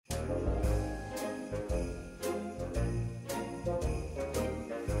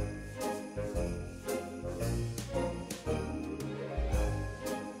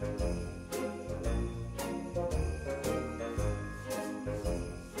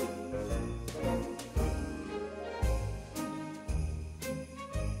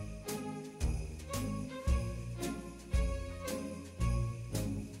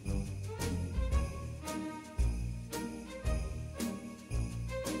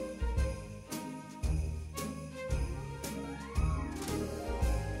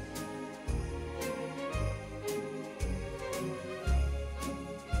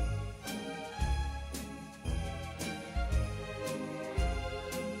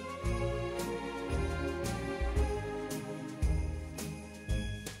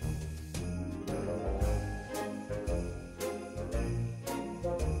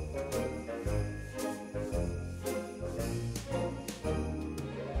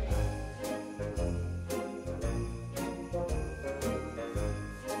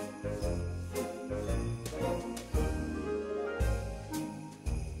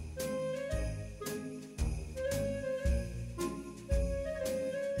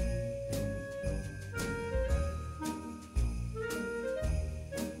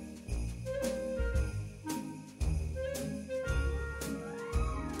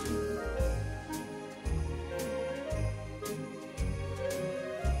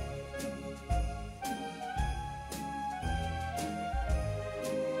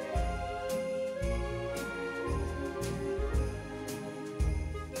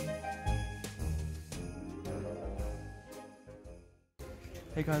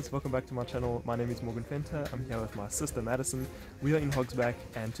Hey guys, welcome back to my channel. My name is Morgan Fenter. I'm here with my sister Madison. We are in Hogsback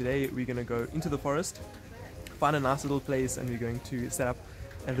and today we're going to go into the forest, find a nice little place, and we're going to set up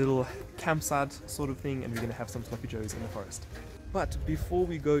a little campsite sort of thing, and we're going to have some sloppy joes in the forest. But before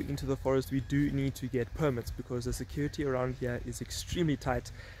we go into the forest, we do need to get permits because the security around here is extremely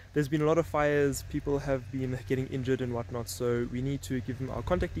tight. There's been a lot of fires, people have been getting injured and whatnot, so we need to give them our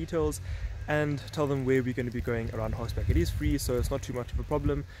contact details and tell them where we're going to be going around Hogsback. It is free, so it's not too much of a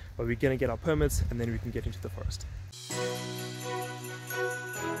problem, but we're going to get our permits and then we can get into the forest.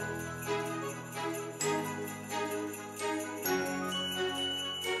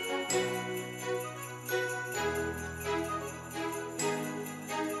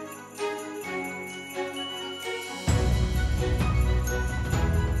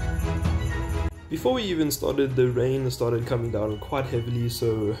 Before we even started, the rain started coming down quite heavily,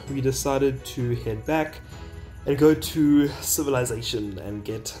 so we decided to head back and go to Civilization and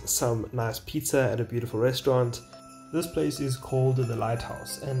get some nice pizza at a beautiful restaurant. This place is called the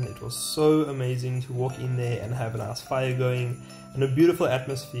Lighthouse, and it was so amazing to walk in there and have a nice fire going and a beautiful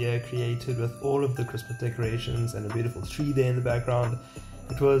atmosphere created with all of the Christmas decorations and a beautiful tree there in the background.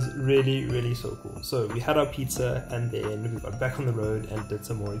 It was really so cool. So we had our pizza and then we got back on the road and did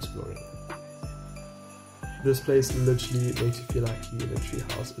some more exploring. This place literally makes you feel like you're in a tree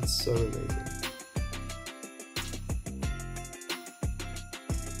house. It's so amazing.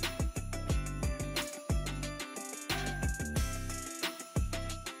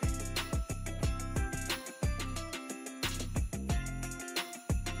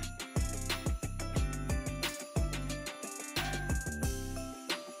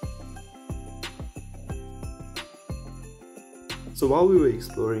 So while we were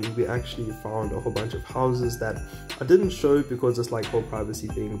exploring, we actually found a whole bunch of houses that I didn't show because it's like whole privacy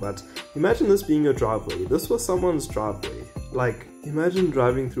thing, but imagine this being your driveway. This was someone's driveway. Like, imagine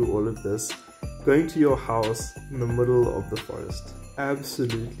driving through all of this, going to your house in the middle of the forest.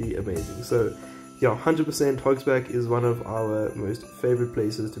 Absolutely amazing. So yeah, 100% Hogsback is one of our most favorite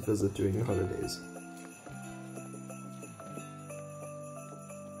places to visit during the holidays.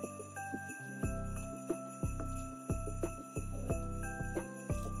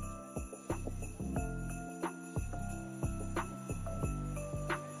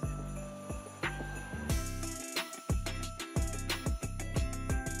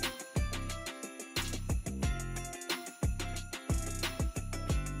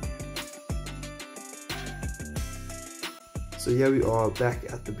 So here we are back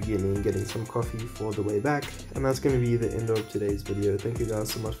at the beginning, getting some coffee for the way back, and that's going to be the end of today's video. Thank you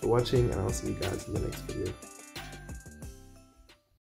guys so much for watching, and I'll see you guys in the next video.